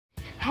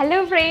Hello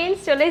friends,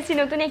 চলে এসেছি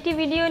নতুন একটি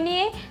ভিডিও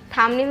নিয়ে।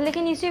 থাম্বনেল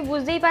দেখে নিশ্চয়ই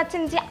বুঝতেই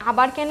পারছেন যে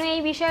আবার কেন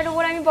এই বিষয়ের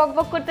উপর আমি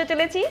বকবক করতে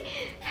চলেছি।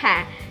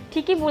 হ্যাঁ,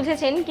 ঠিকই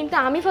বুঝেছেন, কিন্তু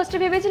আমি ফার্স্টে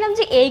ভেবেছিলাম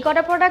যে এই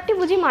কটা প্রোডাক্টই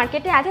বুঝি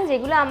মার্কেটে আছে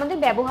যেগুলো আমাদের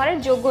ব্যবহারের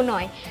যোগ্য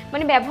নয়,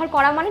 মানে ব্যবহার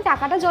করা মানে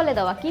টাকাটা জলে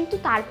দেওয়া। কিন্তু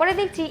তারপরে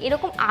দেখছি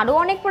এরকম আরও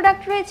অনেক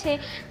প্রোডাক্ট রয়েছে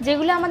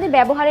যেগুলো আমাদের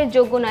ব্যবহারের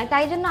যোগ্য নয়।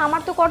 তাই জন্য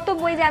আমার তো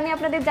কর্তব্যই যে আমি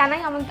আপনাদের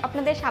জানাই,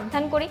 আপনাদের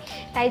সাবধান করি।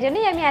 তাই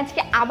জন্যই আমি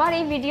আজকে আবার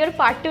এই ভিডিওর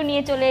পার্ট 2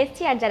 নিয়ে চলে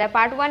এসেছি। আর যারা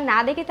পার্ট 1 না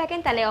দেখে থাকেন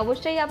তাহলে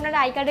অবশ্যই আপনারা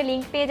আই কার্ডে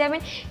লিঙ্ক পেয়ে যাবেন,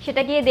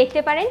 সেটা গিয়ে দেখতে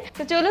পারেন।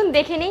 তো চলুন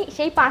দেখে নিই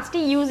সেই 5টি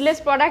ইউজলেস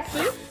প্রোডাক্ট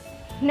কি।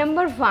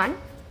 Number 1,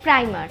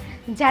 primer.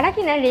 যারা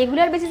কিনা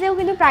রেগুলার বেসিসেও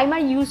কিন্তু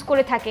প্রাইমার ইউজ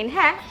করে থাকেন,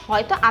 হ্যাঁ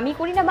হয়তো আমি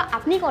করি না বা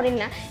আপনি করেন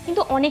না,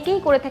 কিন্তু অনেকেই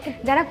করে থাকেন।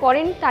 যারা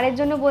করেন তাদের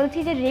জন্য বলছি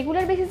যে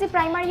রেগুলার বেসিসে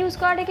প্রাইমার ইউজ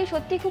করাটা কি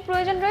সত্যি খুব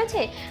প্রয়োজন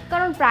রয়েছে?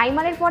 কারণ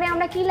প্রাইমারের পরে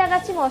আমরা কি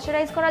লাগাচ্ছি,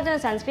 ময়শ্চারাইজ করার জন্য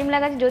সানস্ক্রিন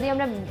লাগাচ্ছি। যদি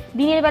আমরা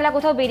দিনের বেলা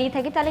কোথাও বেরিয়ে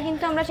থাকি তাহলে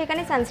কিন্তু আমরা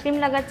সেখানে সানস্ক্রিন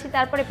লাগাচ্ছি,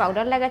 তারপরে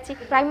পাউডার লাগাচ্ছি।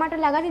 প্রাইমারটা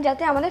লাগাচ্ছি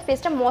যাতে আমাদের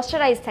ফেসটা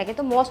ময়শ্চারাইজ থাকে।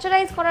 তো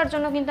ময়শ্চারাইজ করার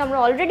জন্য কিন্তু আমরা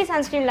অলরেডি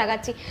সানস্ক্রিন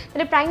লাগাচ্ছি।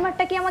 তাহলে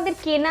প্রাইমারটা কি আমাদের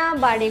কেনা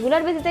বা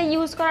রেগুলার বেসিসে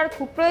ইউজ করার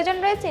খুব প্রয়োজন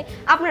রয়েছে?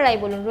 আপনারাই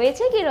বলুন, রয়েছে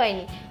কি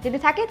রয়নি? যদি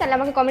থাকে তাহলে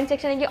আমাকে কমেন্ট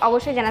সেকশনে গিয়ে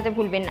অবশ্যই জানাতে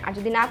ভুলবেন না, আর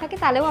যদি না থাকে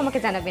তাহলেও আমাকে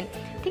জানাবেন,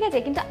 ঠিক আছে?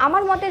 কিন্তু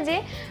আমার মতে যে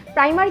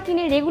প্রাইমার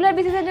কিনে রেগুলার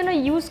বেসিসের জন্য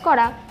ইউজ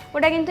করা,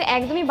 ওটা কিন্তু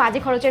একদমই বাজে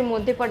খরচের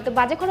মধ্যে পড়ে। তো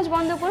বাজে খরচ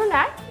বন্ধ করুন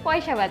আর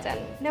পয়সা বাঁচান।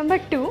 Number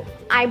 2,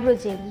 eyebrow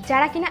jail.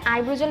 যারা কিনা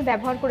আইব্রো জেল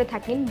ব্যবহার করে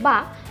থাকেন বা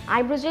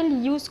আইব্রো জেল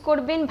ইউজ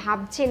করবেন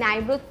ভাবছেন,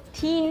 আইব্রো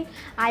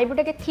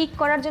আইব্রোটাকে ঠিক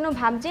করার জন্য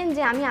ভাবছেন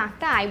যে আমি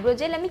একটা আইব্রো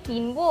জেল আমি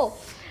কিনবো,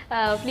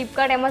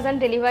 ফ্লিপকার্ট, অ্যামাজন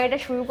ডেলিভারিটা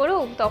শুরু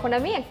করুক, তখন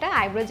আমি একটা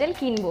আইব্রো জেল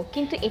কিনবো।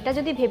 কিন্তু এটা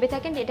যদি ভেবে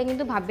থাকেন, এটা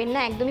কিন্তু ভাববেন না,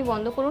 একদমই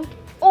বন্ধ করুন।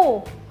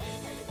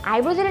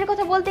 আইব্রো জেলের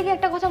কথা বলতে গিয়ে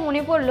একটা কথা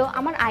মনে পড়লো,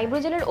 আমার আইব্রো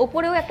জেলের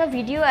ওপরেও একটা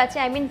ভিডিও আছে,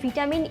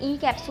 ভিটামিন ই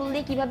ক্যাপসুল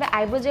দিয়ে কীভাবে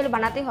আইব্রো জেল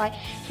বানাতে হয়,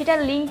 সেটার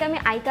লিঙ্ক আমি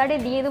আই কার্ডে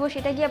দিয়ে দেবো।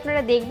 সেটা গিয়ে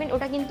আপনারা দেখবেন,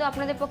 ওটা কিন্তু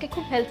আপনাদের পক্ষে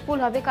খুব হেল্পফুল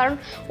হবে। কারণ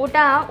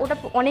ওটা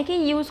অনেকেই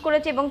ইউজ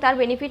করেছে এবং তার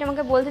বেনিফিট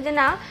আমাকে বলছে যে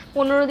না,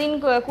 15 দিন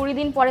 20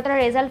 দিন পরে তারা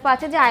রেজাল্ট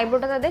পাচ্ছে যে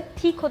আইব্রোটা তাদের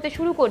ঠিক হতে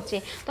শুরু করছে।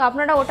 তো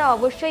আপনারা ওটা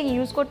অবশ্যই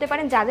ইউজ করতে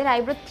পারেন যাদের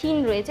আইব্রো থিন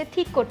রয়েছে,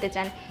 ঠিক করতে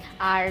চান।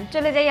 আর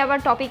চলে যাই আবার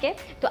টপিকে।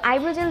 তো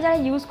আইব্রো জেল যারা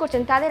ইউজ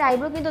করছেন তাদের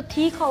আইব্রো কিন্তু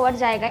ঠিক হওয়ার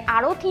জায়গায়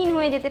আরও থিন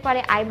হয়ে যেতে পারে,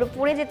 আইব্রো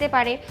পড়ে যেতে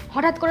পারে।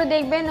 হঠাৎ করে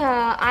দেখবেন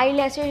আই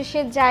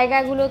ল্যাশের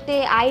জায়গাগুলোতে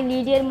আই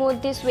লিডের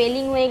মধ্যে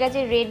সোয়েলিং হয়ে গেছে,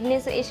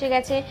 রেডনেস এসে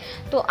গেছে।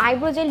 তো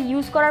আইব্রো জেল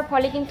ইউজ করার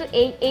ফলে কিন্তু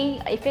এই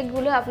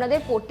এফেক্টগুলো আপনাদের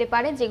পড়তে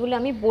পারে, যেগুলো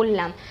আমি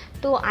বললাম।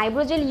 তো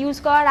আইব্রো জেল ইউজ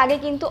করার আগে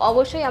কিন্তু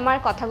অবশ্যই আমার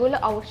কথাগুলো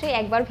অবশ্যই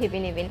একবার ভেবে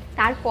নেবেন,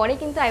 তারপরে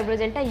কিন্তু আইব্রো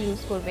জেলটা ইউজ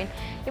করবেন।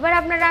 এবার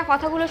আপনারা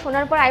কথাগুলো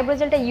শোনার পর আইব্রো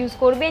জেলটা ইউজ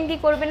করবেন কি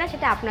করবেন না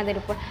সেটা আপনাদের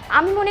উপর।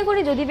 আমি মনে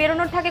করি যদি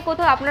বেরোনোর থাকে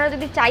কোথাও, আপনারা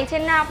যদি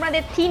চাইছেন না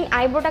আপনাদের থিন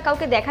আইব্রোটা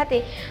কাউকে দেখাতে,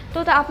 তো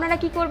আপনারা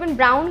কি করবেন,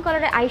 ব্রাউন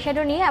কালারের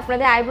আইশ্যাডো নিয়ে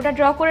আপনাদের আইব্রোটা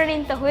ড্র করে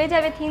নিন, তো হয়ে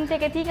যাবে থিন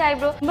থেকে ঠিক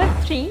eyebrow. Number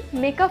 3,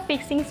 makeup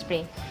fixing spray.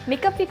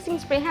 Makeup fixing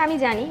spray, হ্যাঁ আমি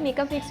জানি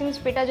মেকআপ ফিক্সিং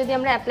স্প্রেটা যদি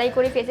আমরা অ্যাপ্লাই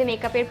করি ফেসে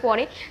মেকআপের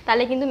পরে,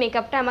 তাহলে কিন্তু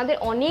মেকআপটা আমাদের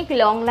অনেক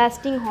লং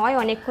লাস্টিং হয়,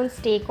 অনেকক্ষণ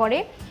স্টে করে।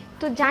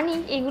 তো জানি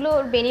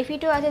এগুলোর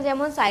বেনিফিটও আছে,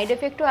 যেমন সাইড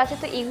এফেক্টও আছে।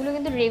 তো এগুলো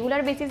কিন্তু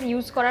রেগুলার বেসিস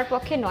ইউজ করার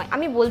পক্ষে নয়।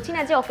 আমি বলছি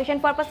না যে অকেশন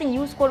পারপাসে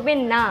ইউজ করবেন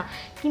না,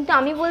 কিন্তু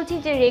আমি বলছি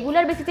যে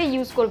রেগুলার বেসিসে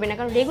ইউজ করবেন না।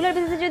 কারণ রেগুলার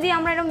বেসিসে যদি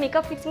আমরা এরকম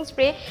মেকআপ ফিক্সিং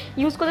স্প্রে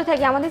ইউজ করতে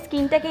থাকি, আমাদের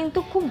স্কিনটা কিন্তু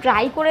খুব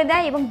ড্রাই করে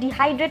দেয় এবং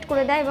ডিহাইড্রেট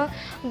করে দেয়। এবং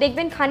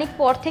দেখবেন খানিক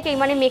পর থেকেই,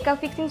 মানে মেকআপ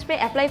ফিক্সিং স্প্রে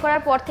অ্যাপ্লাই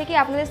করার পর থেকে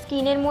আপনাদের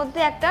স্কিনের মধ্যে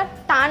একটা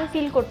টান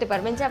ফিল করতে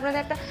পারবেন, যে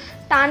আপনাদের একটা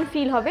টান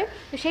ফিল হবে।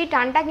 তো সেই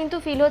টানটা কিন্তু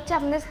ফিল হচ্ছে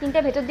আপনাদের স্কিনটা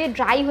ভেতর দিয়ে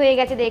ড্রাই হয়ে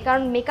গেছে দেখে।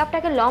 কারণ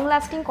মেকআপটাকে লং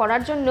লাস্টিং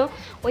করার জন্য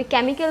ওই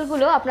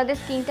কেমিক্যালগুলো আপনাদের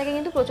স্কিনটাকে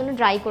কিন্তু প্রচণ্ড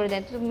ড্রাই করে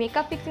দেয়। তো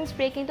মেকআপ ফিক্সিং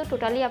স্প্রে কিন্তু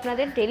টোটালি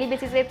আপনাদের ডেলি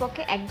বেসিসের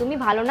পক্ষে একদমই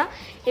ভালো না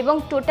এবং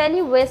totally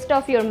West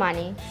of your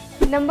money.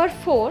 Number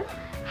 4,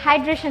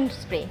 hydration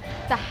spray.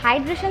 তা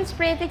হাইড্রেশন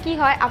স্প্রেতে কি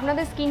হয়,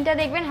 আপনাদের স্কিনটা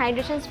দেখবেন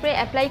হাইড্রেশন স্প্রে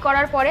অ্যাপ্লাই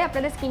করার পরে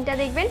আপনাদের স্কিনটা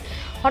দেখবেন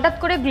হঠাৎ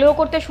করে গ্লো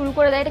করতে শুরু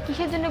করে দেয়। এটা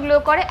কিসের জন্য গ্লো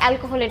করে?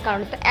 অ্যালকোহলের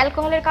কারণে। তো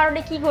অ্যালকোহলের কারণে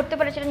কী ঘটতে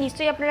পারে সেটা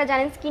নিশ্চয়ই আপনারা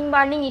জানেন। স্কিন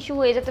বার্নিং ইস্যু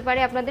হয়ে যেতে পারে,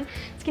 আপনাদের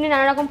স্কিনে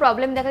নানা রকম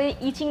প্রবলেম দেখা দিতে,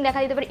 ইচিং দেখা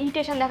দিতে পারে,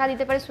 ইরিটেশন দেখা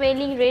দিতে পারে,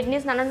 সোয়েলিং,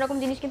 রেডনেস, নানান রকম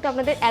জিনিস কিন্তু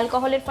আপনাদের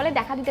অ্যালকোহলের ফলে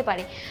দেখা দিতে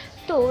পারে।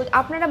 তো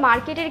আপনারা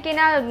মার্কেটের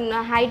কেনা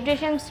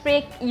হাইড্রেশন স্প্রে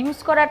ইউজ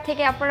করার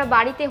থেকে আপনারা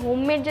বাড়িতে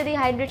হোমমেড যদি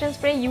হাইড্রেশন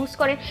স্প্রে ইউজ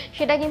করেন,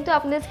 সেটা কিন্তু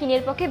আপনাদের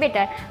স্কিনের পক্ষে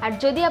বেটার। আর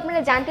যদি আপনারা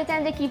জানতে চান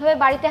যে কীভাবে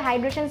বাড়িতে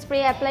হাইড্রেশন স্প্রে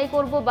অ্যাপ্লাই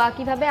করব বা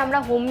কীভাবে আমরা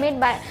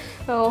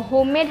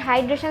হোমমেড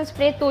হাইড্রেশন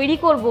স্প্রে তৈরি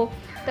করব,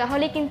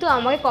 তাহলে কিন্তু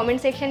আমাকে কমেন্ট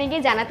সেকশনে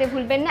গিয়ে জানাতে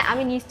ভুলবেন না,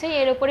 আমি নিশ্চয়ই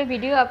এর উপরে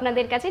ভিডিও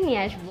আপনাদের কাছে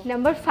নিয়ে আসবো।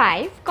 Number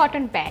 5,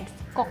 cotton pads.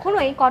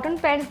 কখনোই কটন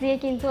প্যাডস দিয়ে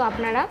কিন্তু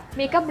আপনারা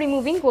মেকআপ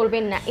রিমুভিং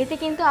করবেন না, এতে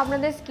কিন্তু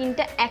আপনাদের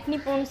স্কিনটা অ্যাকনি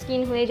প্রোন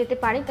স্কিন হয়ে যেতে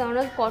পারে। কারণ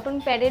কটন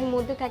প্যাডের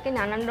মধ্যে থাকে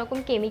নানান রকম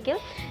কেমিক্যাল,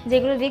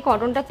 যেগুলো দিয়ে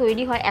কটনটা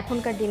তৈরি হয়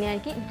এখনকার দিনে আর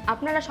কি।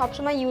 আপনারা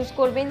সবসময় ইউজ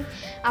করবেন,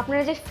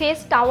 আপনারা যে ফেস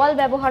টাওয়াল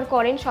ব্যবহার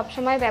করেন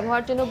সবসময়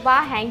ব্যবহার জন্য, বা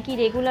হ্যাঙ্কি,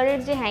 রেগুলারের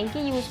যে হ্যাঙ্কি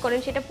ইউজ করেন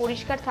সেটা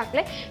পরিষ্কার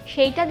থাকলে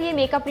সেইটা দিয়ে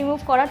মেকআপ রিমুভ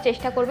করার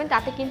চেষ্টা করবেন,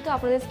 তাতে কিন্তু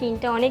আপনাদের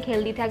স্কিনটা অনেক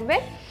হেলদি থাকবে।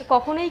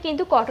 কখনোই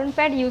কিন্তু কটন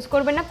প্যাড ইউজ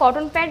করবেন না।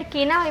 কটন প্যাড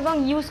কেনা এবং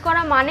ইউজ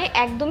করা মানে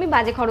একদমই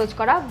বাজে খরচ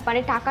করা, মানে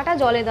টাকাটা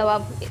জলে দেওয়া।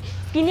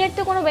 স্কিনের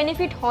তো কোনো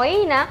বেনিফিট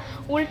হয়ই না,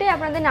 উল্টে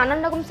আপনাদের নানান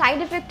রকম সাইড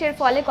এফেক্টের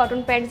ফলে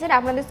কটন প্যাডসের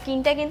আপনাদের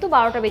স্কিনটা কিন্তু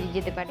 12টা বেজে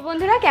যেতে পারে।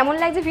 বন্ধুরা কেমন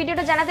লাগছে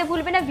ভিডিওটা জানাতে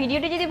ভুলবেন না,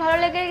 ভিডিওটি যদি ভালো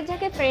লেগে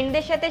থাকে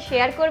ফ্রেন্ডদের সাথে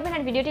শেয়ার করবেন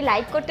আর ভিডিওটি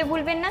লাইক করতে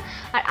ভুলবেন না।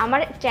 আর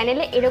আমার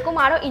চ্যানেলে এরকম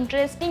আরও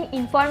ইন্টারেস্টিং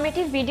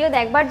ইনফরমেটিভ ভিডিও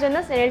দেখবার জন্য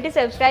চ্যানেলটি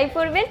সাবস্ক্রাইব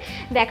করবেন।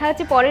 দেখা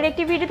হচ্ছে পরের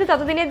একটি ভিডিওতে,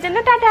 ততদিনের জন্য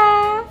টাটা।